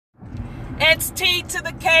It's T to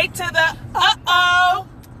the K to the uh-oh.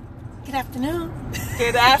 Good afternoon.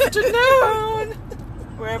 Good afternoon.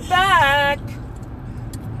 We're back.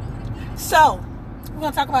 So, we're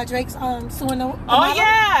going to talk about Drake's suing the model. Oh,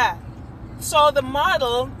 yeah. So, the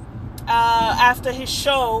model, after his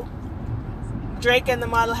show, Drake and the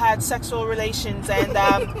model had sexual relations,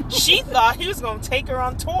 and she thought he was going to take her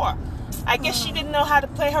on tour. I guess she didn't know how to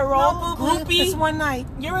play her role. No, groupie. Just one night.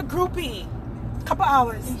 You're a groupie. Couple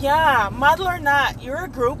hours. Yeah, model or not, you're a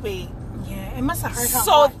groupie. Yeah, it must have hurt her.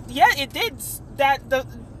 So yeah, it did.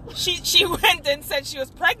 She went and said she was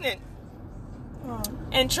pregnant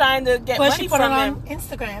and trying to get money she put from it him. on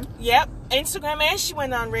Instagram. Yep, Instagram, and she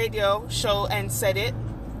went on radio show and said it.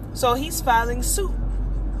 So he's filing suit.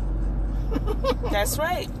 That's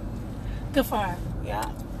right. Good for her.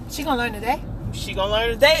 Yeah, She gonna learn today. she gonna learn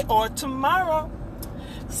today or tomorrow.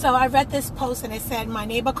 So I read this post and it said, my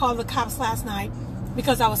neighbor called the cops last night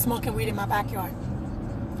because I was smoking weed in my backyard.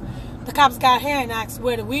 The cops got here and asked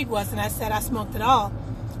where the weed was, and I said I smoked it all.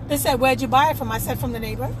 They said, where'd you buy it from? I said, from the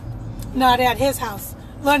neighbor. No, they're at his house.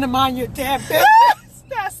 Learn to mind your damn business.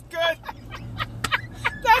 That's good.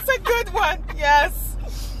 That's a good one. Yes.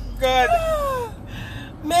 Good.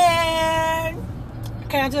 Man.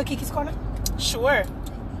 Can I do a Kiki's Corner? Sure.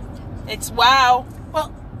 It's wow.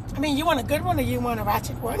 Well, I mean, you want a good one or you want a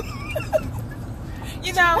ratchet one?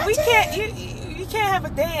 You know, we can't. You can't have a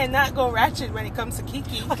day and not go ratchet when it comes to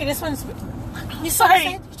Kiki. Okay, this one's... You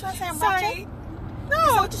Sorry. You trying to say I'm Sorry. ratchet? No.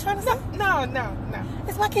 Is that what you're trying to say? No.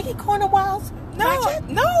 Is my Kiki Corner wild? Ratchet?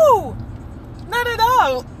 No. Not at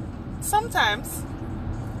all. Sometimes.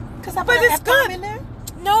 Because I But put an it's F-bomb good. in there?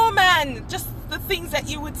 No, man. Just the things that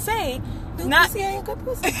you would say. Good Not. pussy ain't good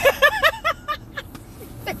pussy.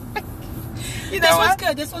 You know This what? one's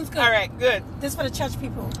good. This one's good. All right. Good. This for the church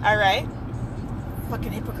people. All right.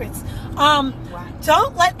 Fucking hypocrites. What?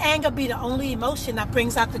 Don't let anger be the only emotion that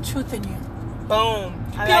brings out the truth in you. Boom.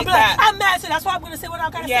 I People like be that. I'm mad, so that's why I'm going to say what I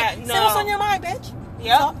got to Yeah, say. no. Say what's on your mind, bitch.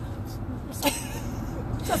 Yep.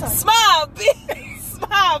 So sorry. Smile, bitch.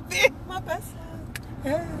 Smile, bitch. My best.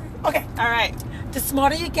 Okay. All right. The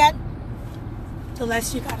smarter you get, the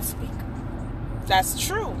less you got to speak. That's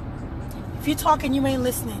true. If you talk and you ain't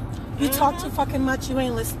listening, you talk too fucking much, you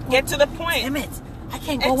ain't listening. Get to the point. Damn it. I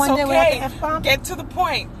can't go It's one day without the okay. F-bomb. Get to the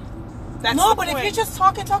point. That's No, the but point. if you're just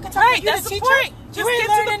talking, right, you're that's the the teacher, point. Just you ain't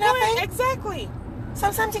get to the learning point. nothing. Exactly.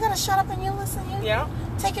 Sometimes you gotta shut up and you listen. You Yeah.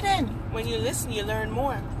 take it in. When you listen, you learn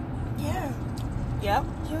more. Yeah. Yep.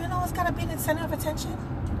 You ain't always gotta be the center of attention.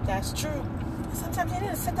 That's true. Sometimes you need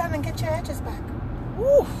to sit down and get your edges back.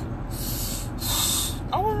 Woo.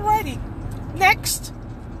 Alrighty. Next.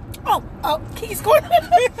 Oh, Kiki's Corner.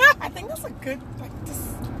 I think that's a good,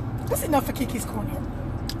 that's enough for Kiki's Corner.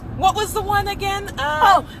 What was the one again?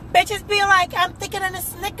 Bitches be like, I'm thicker than a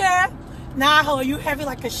Snicker. Nah, ho, you heavy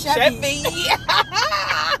like a Chevy.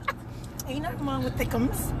 Ain't nothing wrong with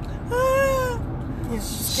thickums.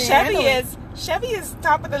 Chevy is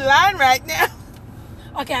top of the line right now.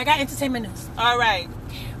 Okay, I got entertainment news. All right.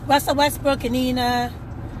 Russell Westbrook and Nina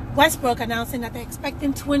Westbrook announcing that they're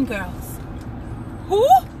expecting twin girls. Who?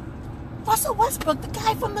 Russell Westbrook, the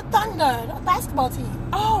guy from the Thunder, the basketball team.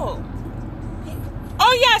 Oh.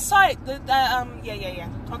 Oh yeah, I saw it. Yeah.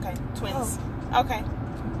 Okay, twins. Oh. Okay.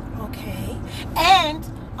 Okay. And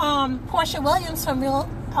Portia Williams from Real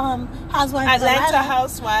Housewives of Atlanta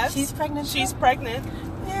Housewives. She's pregnant. She's too. pregnant.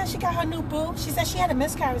 Yeah, she got her new boo. She said she had a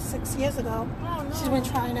miscarriage 6 years ago. Oh no. She's been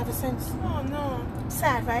trying ever since. Oh no.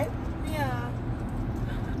 Sad, right? Yeah.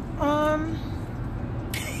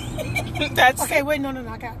 That's Okay, wait, no.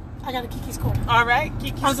 I got a Kiki's Corner. all right.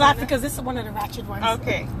 Kiki's I was laughing Corner. because this is one of the ratchet ones.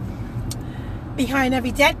 Okay. Behind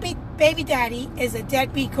every deadbeat baby daddy is a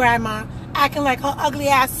deadbeat grandma acting like her ugly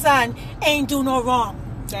ass son ain't do no wrong.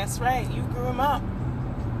 That's right. You grew him up.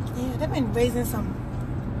 Yeah, they've been raising some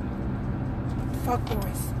fuck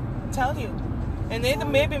boys. Tell you. And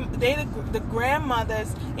the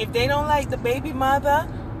grandmothers. If they don't like the baby mother,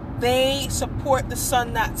 they support the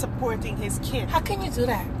son not supporting his kid. How can you do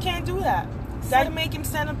that? Can't do that. Got to make him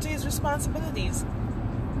stand up to his responsibilities.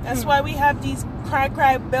 That's why we have these cry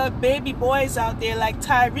baby boys out there like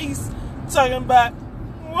Tyrese talking about,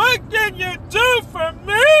 what can you do for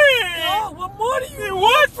me? Oh, what more do you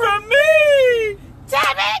want from me?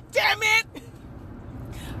 Damn it!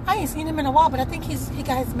 I ain't seen him in a while, but I think he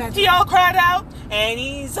got his magic. He all cried out, and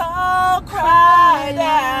he's all cried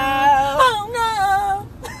out. Oh no!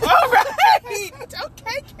 All right.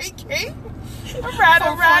 Okay, KK. All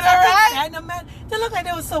right. And the man, they looked like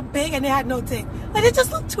they were so big and they had no dick. Like they just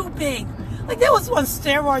looked too big. Like they was on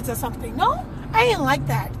steroids or something. No, I ain't like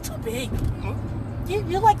that. Too big.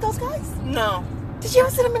 You like those guys? No. Did you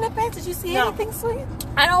ever see them in their pants? Did you see No. anything sweet?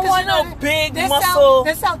 I don't 'Cause want you know, no big they muscle.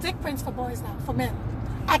 They sell dick prints for boys now, for men.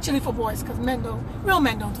 Actually, for boys, because real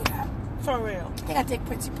men don't do that. For real. They got dick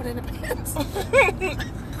prints you put in the pants.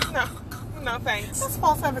 No thanks. That's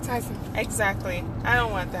false advertising. Exactly. I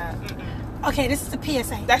don't want that. Mm-mm. Okay, this is the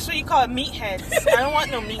PSA. That's what you call it, meatheads. I don't want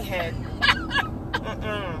no meathead.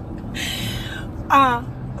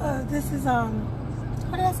 This is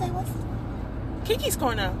what did I say? What's Kiki's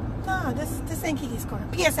Corner. no? This ain't Kiki's Corner.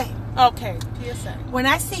 PSA. Okay, PSA. When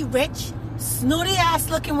I see rich, snooty ass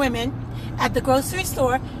looking women at the grocery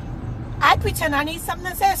store, I pretend I need something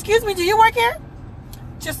and say, "Excuse me, do you work here?"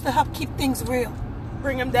 Just to help keep things real.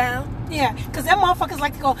 Bring them down. Yeah, because them motherfuckers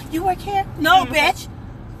like to go, "You work here?" No, bitch.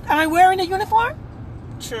 Am I wearing a uniform?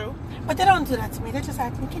 True. But they don't do that to me. They just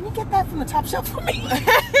ask me, "Can you get that from the top shelf for me?"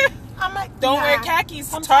 I'm like, Don't nah. wear khakis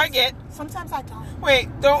to Sometimes- Target. Sometimes I don't. Wait,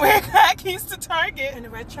 don't wear khakis to Target. In a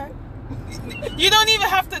red shirt. You don't even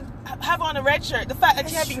have to have on a red shirt. The fact that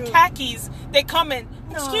That's you have true. khakis, they come in.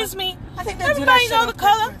 No, Excuse me. I think they do that Everybody shit know on the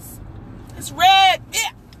color. purpose. It's red. Yeah.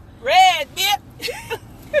 Red. Yeah.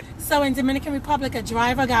 So in Dominican Republic, a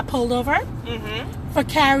driver got pulled over Mm-hmm. for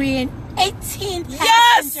carrying 18 Yes!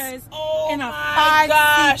 passengers Oh in a my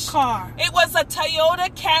 5-seat car. It was a Toyota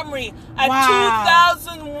Camry. A Wow.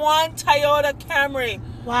 2001 Toyota Camry.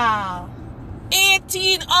 Wow.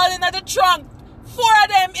 18 all in the trunk. 4 of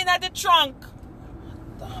them in the trunk.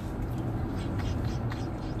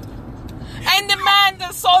 And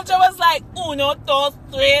the soldier was like, 1, 2,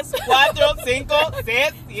 3, 4, 5, 6, 7,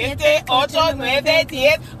 8, 9,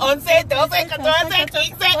 10, 11, 12,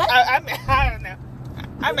 13, 14. I don't know.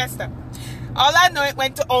 I messed up. All I know, it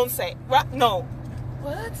went to 11. Right? No.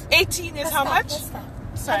 What? 18 is Let's how stop, much? let's stop.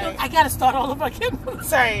 Sorry. I gotta start all over again.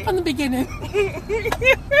 Sorry. From the beginning.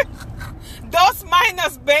 Dos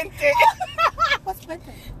minus 20. What's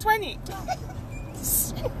birthday? 20.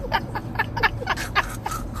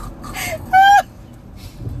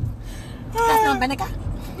 That's not Beneca.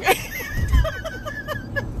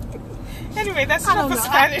 Anyway, that's I enough don't for know.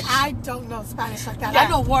 Spanish. I don't know Spanish like that. Yeah. I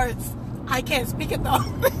know words. I can't speak it though.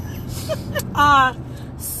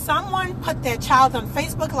 Someone put their child on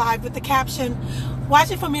Facebook Live with the caption,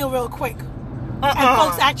 "Watch it for me real quick." And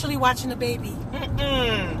folks actually watching the baby.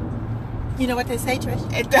 You know what they say,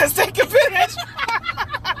 Trish? It does take a village.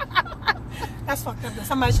 That's fucked up.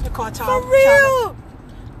 Somebody should have called child. For real.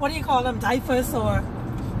 What do you call them? Diapers or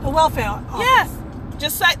the welfare office? Yes.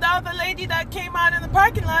 Just like the other lady that came out in the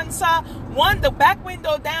parking lot and saw the back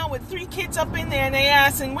window down with 3 kids up in there, and they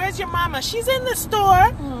asked, "And where's your mama?" "She's in the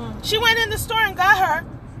store." She went in the store and got her.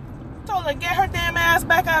 Told her, get her damn ass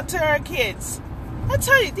back out to her kids. I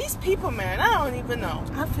tell you, these people, man, I don't even know.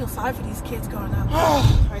 I feel sorry for these kids growing up.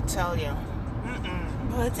 I tell you.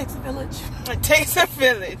 Well, it takes a village. It takes a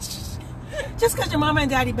village. Just because your mama and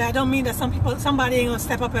daddy bad don't mean that somebody ain't gonna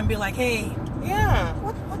step up and be like, "Hey, Yeah.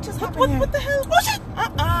 what just happened here?" What the hell? Oh shit!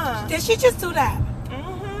 Did she just do that?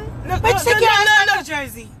 No, Bitch, take your ass back to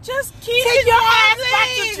Jersey. Just keep Take it your ass moving. back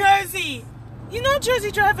to Jersey. You know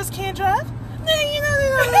Jersey drivers can't drive? No, you know they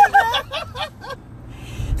don't drive.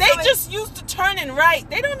 They just used to turning right.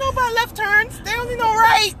 They don't know about left turns. They only know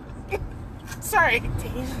right. Sorry.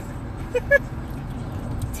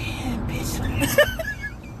 Damn, bitch.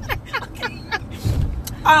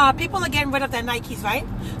 People are getting rid of their Nikes, right?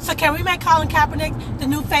 So can we make Colin Kaepernick the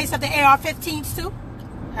new face of the AR-15s too?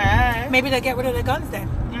 Hey. Maybe they'll get rid of their guns then.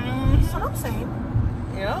 That's what I'm saying.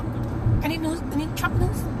 Yeah. Any news? Any Trump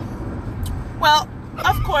news? Well,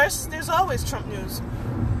 of course, there's always Trump news.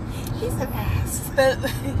 He's an ass.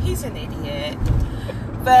 He's an idiot.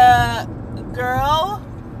 The girl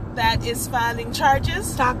that is filing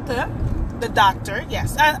charges. The doctor,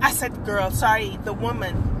 yes. I said girl, sorry. The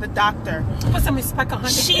woman, the doctor. Put some respect on her.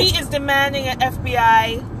 She is demanding an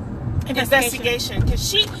FBI investigation because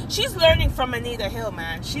she's learning from Anita Hill,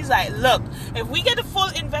 man. She's like, look, if we get a full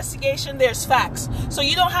investigation, there's facts. So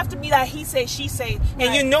you don't have to be like he say, she say,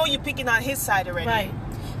 and you know you're picking on his side already. Right.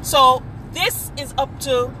 So this is up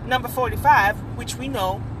to number 45, which we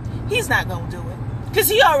know he's not going to do it. Because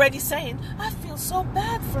he already saying, I feel so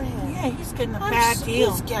bad for him. Yeah, he's getting a bad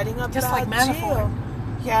deal. He's getting a just bad like Manafort. deal.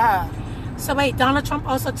 Yeah. So wait, Donald Trump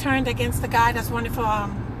also turned against the guy that's running for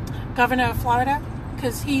governor of Florida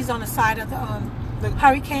because he's on the side of the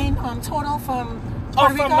hurricane total from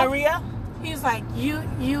Puerto Rico. From Maria? He's like, you're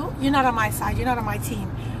not on my side. You're not on my team.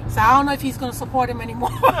 So I don't know if he's going to support him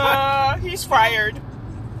anymore. He's fired.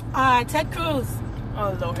 Ted Cruz.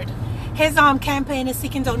 Oh, Lord. His campaign is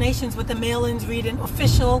seeking donations with the mail-ins reading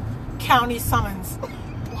official county summons.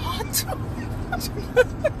 What?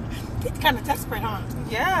 He's kind of desperate, huh?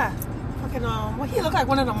 Yeah. Fucking, well, he looked like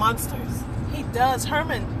one of the monsters. He does,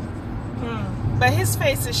 Herman. But his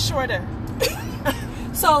face is shorter.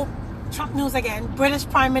 So, Trump news again. British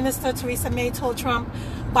Prime Minister Theresa May told Trump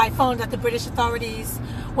by phone that the British authorities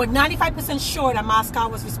were 95% sure that Moscow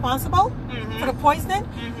was responsible for the poisoning.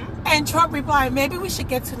 And Trump replied, maybe we should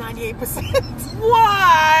get to 98%.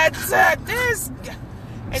 What?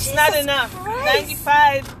 It's Jesus not enough. Christ.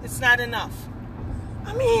 95, it's not enough.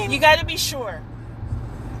 I mean, You got to be sure.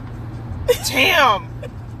 Damn.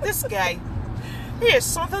 This guy. He is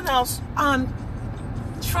something else.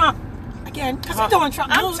 Trump, again, because we're doing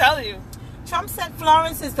Trump I'm news. telling you. Trump said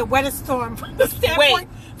Florence is the wettest storm from the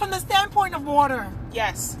standpoint of water.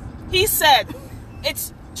 Yes. He said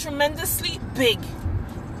it's tremendously big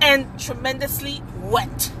and tremendously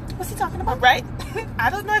wet. What's he talking about? Right? I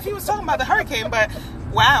don't know if he was talking about the hurricane, but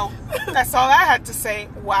wow. That's all I had to say.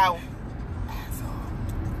 Wow.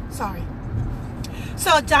 Sorry.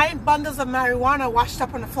 So giant bundles of marijuana washed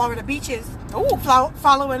up on the Florida beaches. Ooh.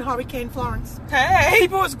 Following Hurricane Florence. Hey.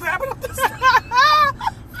 People was grabbing up the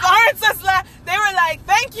Florence was like, they were like,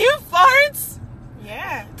 thank you, Florence.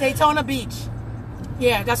 Yeah. Daytona Beach.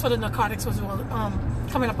 Yeah, that's where the narcotics was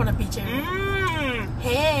coming up on the beach area.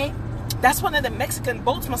 Hey. That's one of the Mexican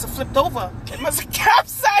boats must have flipped over. It must have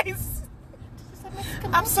capsized.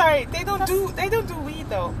 I'm sorry, they don't do weed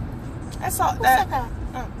though. That's all. Who said that?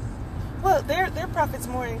 Well, their profits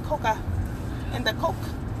more in coca, and the coke.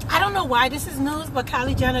 I don't know why this is news, but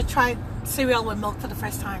Kylie Jenner tried cereal with milk for the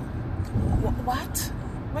first time. What?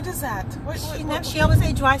 What is that? She always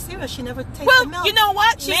ate dry cereal. She never tasted milk. Well, you know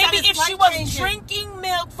what? She Maybe said it's if she was life-changing. drinking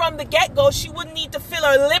milk from the get-go, she wouldn't need to fill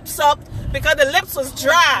her lips up because the lips was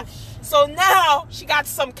dry. So now she got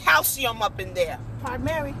some calcium up in there. Pardon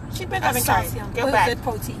Mary. She's been I'm having sorry. calcium. Go What back. is it?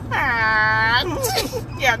 Protein.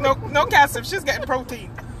 Yeah, no calcium. She's getting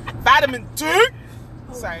protein. Vitamin D.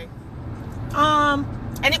 Sorry. And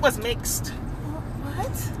it was mixed.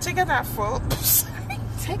 What? Take her not full. Sorry.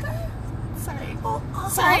 Take her? Sorry. Sorry.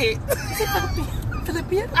 Sorry. Is it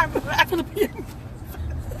Filipino? I'm black. Filipino.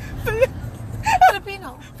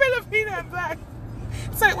 Filipino and black.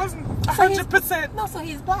 So it wasn't 100%. No, so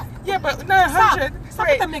he's black. Yeah, but not 100. Stop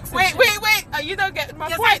with the mixing Wait. shit. Are you not getting my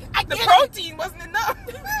Yes, point? I The get it. protein wasn't enough.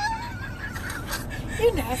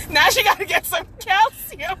 You nasty. Now she got to get some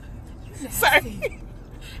calcium. Nasty. Sorry.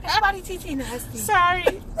 Everybody TT nasty.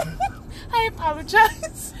 Sorry. I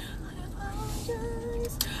apologize.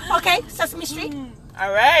 Okay, Sesame Street.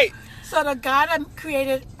 All right. So the guy that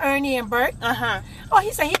created Ernie and Bert,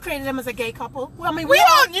 he said he created them as a gay couple. Well, I mean, We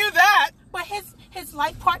all knew that. but his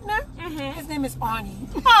life partner, his name is Arnie.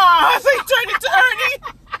 Oh, so he turned into Ernie.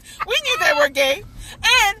 We knew they were gay.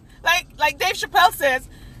 And like Dave Chappelle says,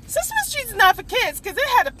 Sesame Street's not for kids because it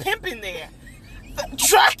had a pimp in there.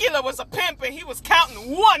 Dracula was a pimp and he was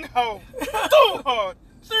counting 1 hoe, 2 hoe,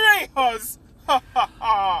 3 hoes. Ha ha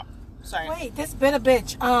ha. Sorry. Wait, this bitter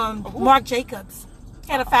bitch, Marc Jacobs,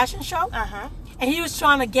 had a fashion show, and he was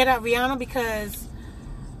trying to get at Rihanna because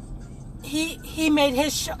he made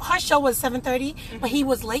his show. Her show was 7:30, but he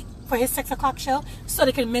was late for his 6 o'clock show, so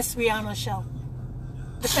they could miss Rihanna's show,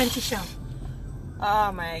 the Fenty show.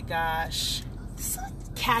 Oh my gosh.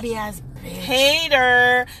 Catty ass bitch.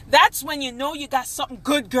 Hater. That's when you know you got something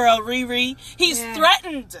good, girl, Riri. He's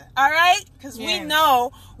threatened, all right? Because we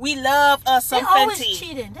know we love us some They're always Fenty.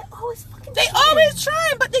 cheating. They're always fucking They cheating. always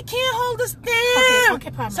trying, but they can't hold us down.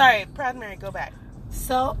 Okay, Proud Mary. Sorry, Proud Mary, go back.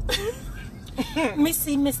 So,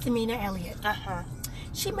 Missy Misdemeanor Elliott. Uh-huh.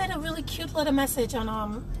 She made a really cute little message on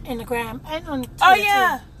Instagram and on Twitter. Oh,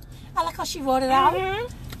 yeah. Too. I like how she wrote it out.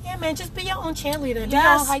 Mm-hmm. Yeah, man, just be your own cheerleader. Be Yes.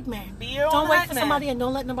 your own hype man. Be your own Don't wait hype for man. somebody and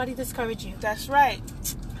don't let nobody discourage you. That's right.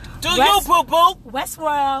 Do West- you, boo-boo?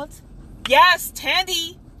 Westworld. Yes,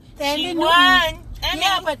 Tandy. Tandy She Newton. won. Emmy.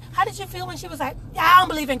 Yeah, but how did you feel when she was like, I don't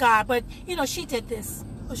believe in God, but, she did this.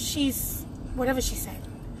 Or she's, whatever she said.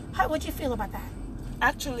 What'd you feel about that?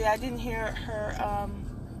 Actually, I didn't hear her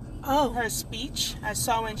her speech. I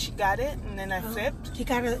saw when she got it, and then I flipped. You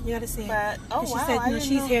gotta see it. But, And she wow, said, I didn't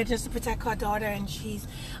she's know. here just to protect her daughter, and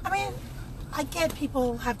I get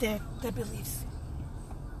people have their beliefs.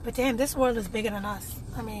 But damn, this world is bigger than us.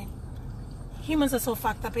 I mean, humans are so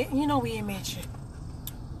fucked up. We ain't made shit.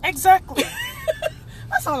 Exactly.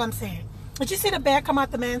 That's all I'm saying. Did you see the bear come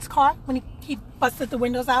out the man's car when he busted the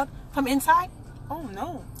windows out from inside? Oh,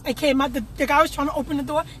 no. It came out, the guy was trying to open the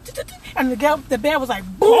door, and the bear was like,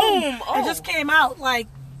 boom! Oh. It just came out like,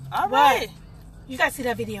 All right. You guys see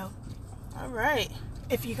that video? All right.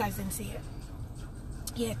 If you guys didn't see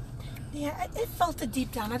it. Yeah, it felt it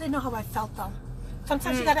deep down. I didn't know how I felt, though.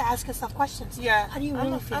 Sometimes you gotta ask yourself questions. Yeah. How do you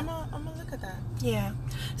really feel? I'm gonna look at that. Yeah.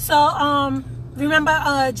 So, remember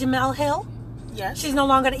Jamel Hill? Yes. She's no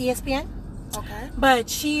longer at ESPN? Okay. But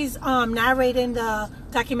she's narrating the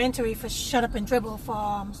documentary for Shut Up and Dribble for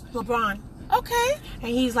LeBron. Okay.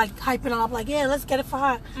 And he's like hyping up, like, yeah, let's get it for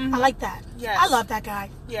her. I like that. Yes. I love that guy.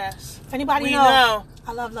 Yes. If anybody We knows, know.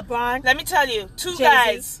 I love LeBron. Let me tell you, two Jay-Z.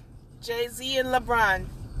 guys, Jay-Z and LeBron.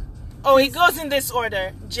 Oh, he goes in this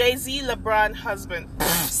order: Jay-Z, LeBron, husband.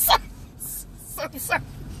 Sorry.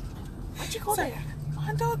 Why'd you go there?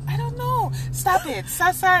 I don't know. Stop it.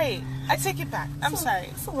 So sorry. I take it back. I'm sorry.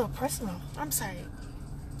 It's a little personal. I'm sorry.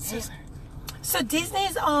 So Yeah. sorry. So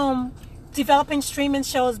Disney's developing streaming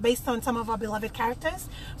shows based on some of our beloved characters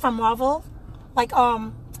from Marvel, like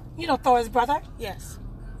Thor's brother. Yes.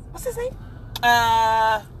 What's his name?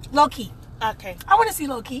 Loki. Okay. I want to see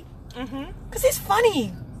Loki because he's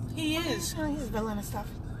funny. He is. He's a villain and stuff.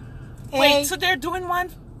 Wait, Hey, so they're doing one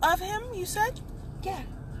of him? You said? yeah,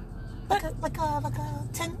 like a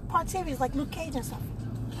 10-part series like Luke Cage and stuff.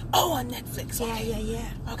 Oh, on Netflix. Yeah, Okay.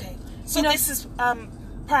 yeah. Okay. So You know- this is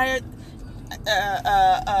prior.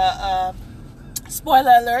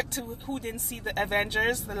 Spoiler alert to who didn't see the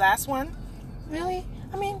Avengers, the last one. Really?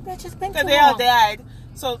 I mean, it's just been too Because they all long. died.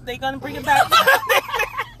 So they're gonna bring it back.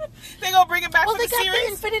 They're gonna bring it back Well, for they the got the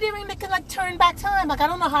series. Infinity Ring that can like turn back time. Like I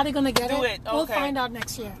don't know how they're gonna get Do it. it, We'll okay. find out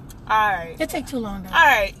next year. All right. It'll take too long though. All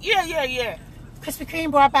right. Yeah. Krispy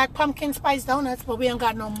Kreme brought back pumpkin spice donuts, but we ain't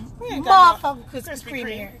got no We ain't got no motherfucking Krispy Krispy Kreme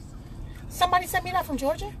Kreme. here. Somebody sent me that from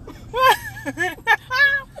Georgia.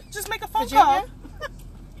 Just make a phone Virginia. call.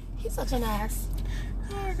 He's such an ass.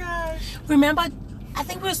 Oh gosh. Remember, I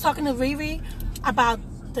think we was talking to Riri about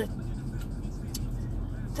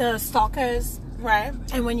the stalkers, Right.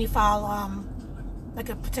 and when you file like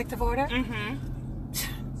a protective order.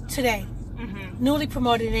 Today, newly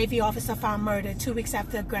promoted Navy officer found murdered 2 weeks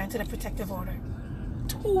after granted a protective order.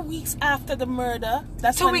 2 weeks after the murder.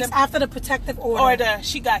 That's 2 when weeks the after the protective order.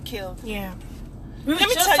 she got killed. Yeah. We were Let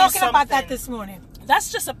me just tell you talking about that something. this morning.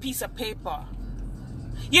 That's just a piece of paper.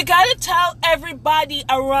 You gotta tell everybody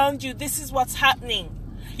around you this is what's happening.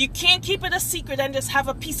 You can't keep it a secret and just have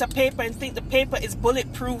a piece of paper and think the paper is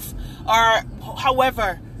bulletproof or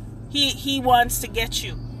however he wants to get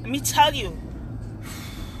you. Let me tell you.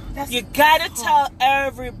 You gotta tell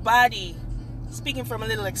everybody. Speaking from a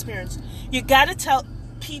little experience, you gotta tell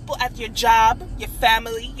people at your job, your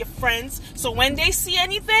family, your friends, so when they see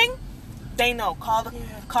anything, they know. Call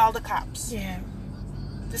the cops. Yeah.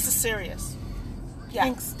 This is serious.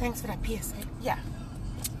 Yeah. Thanks for that PSA. Yeah.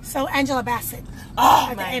 So Angela Bassett. Oh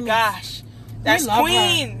At the my Emmys. gosh. That's love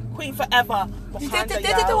Queen. Queen forever. They Wakanda, did the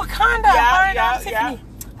y'all. Wakanda. Yeah. Tiffany.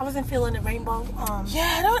 I wasn't feeling the rainbow.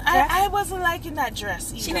 Yeah, dress. I wasn't liking that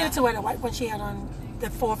dress either. She needed to wear the white one she had on the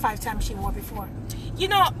 4 or 5 times she wore before. You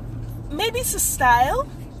know, maybe it's a style.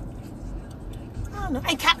 I don't know.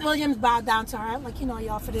 And Cat Williams bowed down to her, like, you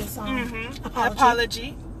offered this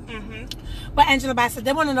apology. But Angela Bassett,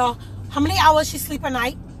 they want to know how many hours she sleep a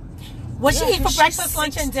night, what she eat for she's breakfast,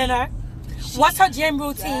 lunch, and 60. dinner, what's her gym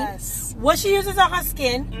routine, Yes. what she uses on her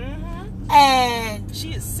skin, and She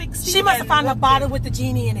is 60. she must have and found a looking- bottle with the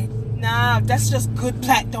genie in it. Nah, that's just good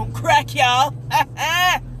black. Don't crack, y'all.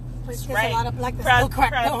 There's right. a lot of black that's still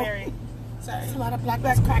crack though. Cranberry. Sorry. There's a lot of black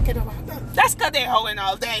that's cracking around. That's because they're hoeing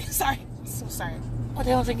all day. Sorry. So sorry. But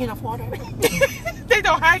they don't drink enough water. They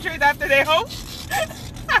don't hydrate after they hoe.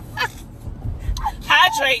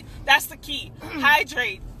 Hydrate. That's the key.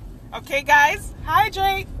 Hydrate. Okay, guys?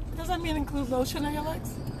 Hydrate. Does that mean include lotion on your legs?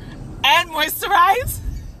 And moisturize.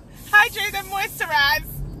 Hydrate and moisturize.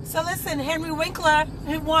 So listen, Henry Winkler,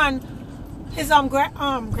 he won his his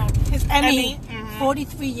Emmy, Emmy,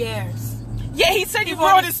 43 years. Yeah, he said he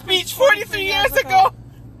wrote wrote his speech 43 years ago.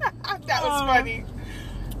 That was funny.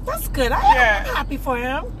 That's good. Yeah. I'm happy for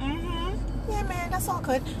him. Yeah, man, that's all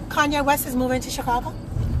good. Kanye West is moving to Chicago.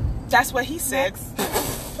 That's what he said.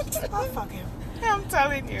 Oh, fuck him. I'm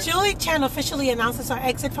telling you. Julie Chen officially announces her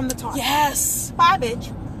exit from the talk. Yes. Bye,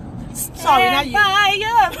 bitch. Sorry, not you. By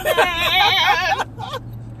your man.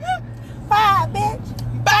 Bye,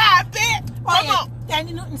 bitch. Bye, bitch. Oh, Come yeah. on.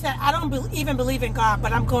 Danny Newton said, I don't even believe in God,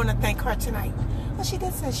 but I'm going to thank her tonight. Well, she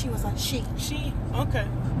did say she was a she. She. Okay.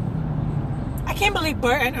 I can't believe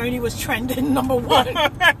Bert and Ernie was trending number 1.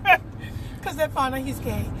 Because they found out he's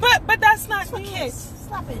gay. But that's not For news. kids.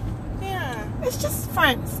 Stop it. Yeah. It's just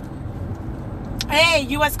friends. Hey,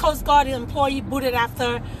 U.S. Coast Guard employee booted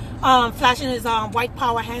after flashing his white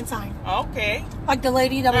power hand sign. Okay. Like the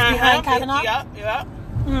lady that was behind Kavanaugh. Yeah.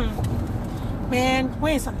 Man, we're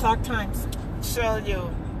in some dark times. Show you.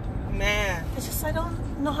 Man. It's just, I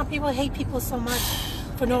don't know how people hate people so much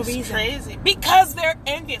for no It's reason. crazy. Because they're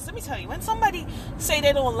envious. Let me tell you, when somebody say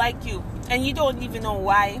they don't like you and you don't even know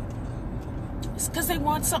why, it's because they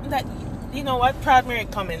want something that you know what? Proud Mary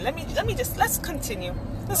coming. Let's continue.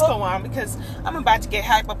 Let's go on because I'm about to get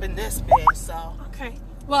hyped up in this bitch. So okay.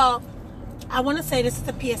 Well, I want to say this is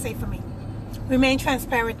a PSA for me. Remain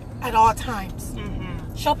transparent at all times.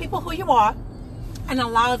 Mm-hmm. Show people who you are, and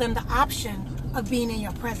allow them the option of being in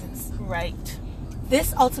your presence. Right.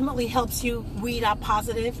 This ultimately helps you weed out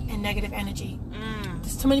positive and negative energy.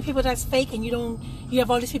 There's too many people that's fake, and you have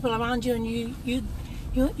all these people around you, and you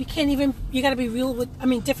can't even. You got to be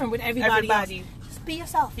different with everybody else. Just be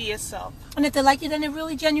yourself. Be yourself. And if they like you, then they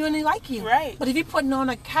really genuinely like you. Right. But if you're putting on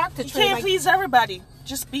a character trait, you can't please everybody.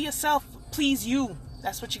 Just be yourself. Please you.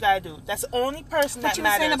 That's what you gotta do. That's the only person that matters. What you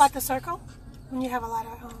were saying about the circle? When you have a lot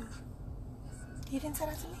of you didn't say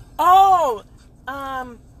that to me? Oh,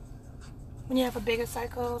 when you have a bigger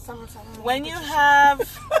circle, something. When you have,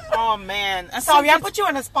 oh man, sorry, I put you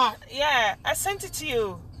on the spot. Yeah, I sent it to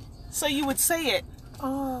you, so you would say it.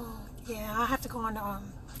 Oh, yeah, I'll have to go on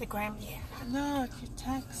the gram. Yeah. No, you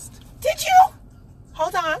text. Did you?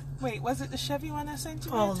 Hold on. Wait, was it the Chevy one I sent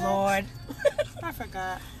you? Oh Lord, I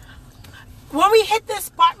forgot. When we hit this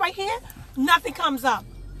spot right here, nothing comes up.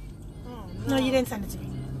 Oh, no, you didn't send it to me.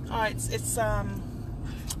 Oh, it's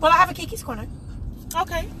Well, I have a Kiki's Corner.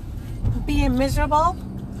 Okay. Being miserable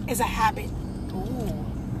is a habit. Ooh.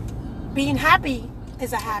 Being happy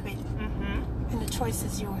is a habit. Mm-hmm. And the choice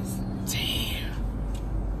is yours. Damn.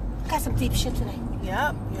 Got some deep shit today.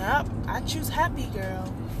 Yep. I choose happy,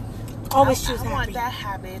 girl. Always choose happy. I want that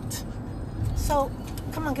habit. So,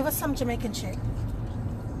 come on, give us some Jamaican shit.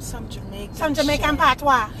 Some Jamaican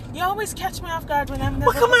patois. You always catch me off guard when I'm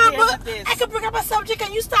never well, come on, but this. I can bring up a subject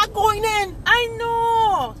and you start going in. I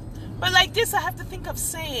know. But like this, I have to think of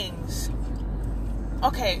sayings.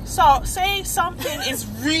 Okay, so say something is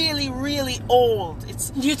really, really old.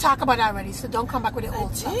 You talk about that already, so don't come back with the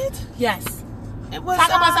old stuff. Did? Yes. It was talk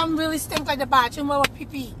about something really stink like the bathroom or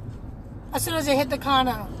pee-pee. As soon as you hit the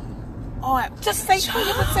corner. Oh, just say,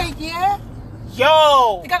 you would say, yeah.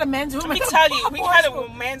 Yo, we got a men's room. Let me tell you, we had a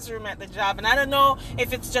men's room at the job, and I don't know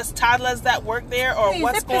if it's just toddlers that work there or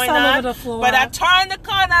what's going on. But I turned the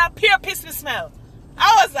corner, pure piss me smell.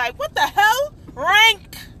 I was like, what the hell?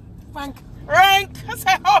 Rank. I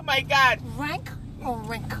said, oh my god. Rank or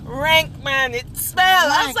rank? Rank, man. It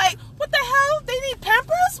smells. I was like, what the hell? They need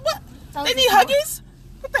Pampers? What? They need Huggies?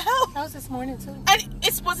 What the hell? That was this morning too. And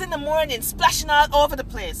it was in the morning, splashing all over the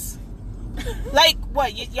place. Like,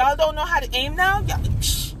 what? Y'all don't know how to aim now?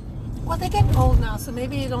 Well, they're getting old now, so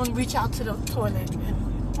maybe they don't reach out to the toilet.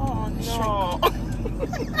 Oh, no.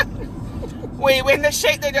 Wait, when they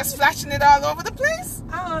shake, they're just flashing it all over the place?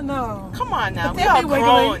 I don't know. Come on now, we are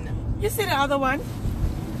grown. You see the other one?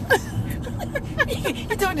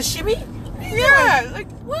 You doing the shimmy? Yeah, like,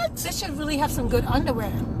 what? They should really have some good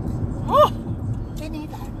underwear. Oh. They need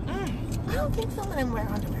that. I don't think some of them wear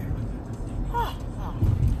underwear. Oh.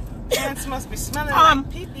 Pants must be smelling like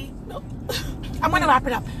pee-pee. No. I'm gonna wrap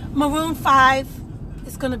it up. Maroon 5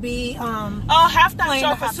 is gonna be halftime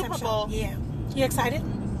show for Super Bowl. Yeah. You excited?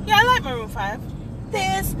 Yeah, I like Maroon 5.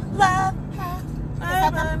 This love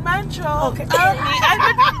Mantra. Okay.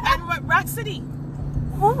 And Rock City.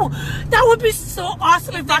 Ooh, that would be so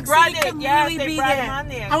awesome if Rock City could really be there.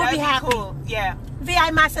 I would be happy. Cool. Yeah.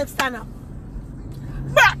 VI Massive, stand up.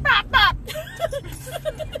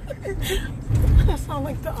 That sounds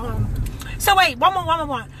like the So wait, one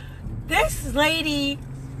more. This lady,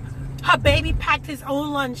 her baby packed his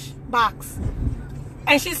own lunch box,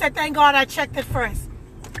 and she said, "Thank God I checked it first."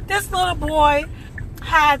 This little boy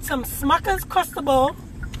had some Smucker's Crustable,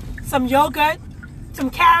 some yogurt, some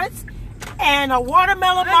carrots, and a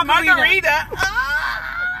watermelon margarita.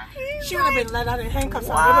 She would have been let out in handcuffs.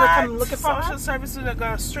 So they would have come looking for her. Social service would have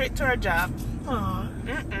gone straight to her job.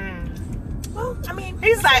 Well, I mean,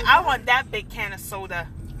 he's like, I want that big can of soda.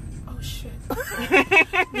 Oh shit.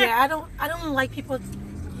 Yeah, I don't like people.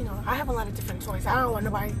 You know, I have a lot of different toys. I don't want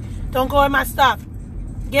nobody. Don't go in my stuff.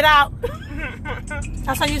 Get out.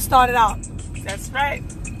 That's how you started out. That's right.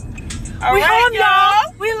 We home,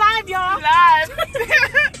 y'all. We live, y'all. Live.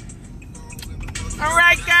 All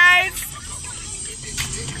right, guys.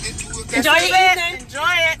 Enjoy your evening.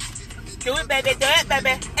 Enjoy it. Do it, baby. Do it,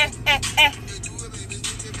 baby.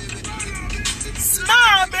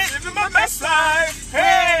 Smile, baby. Living my best life.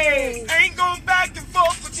 Hey. I ain't going back and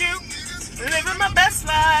forth with you. Living my best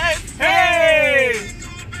life. Hey.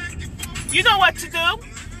 You know what to do.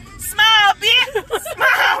 Smile, bitch.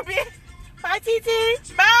 Smile, bitch. Bye, TT.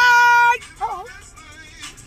 Bye.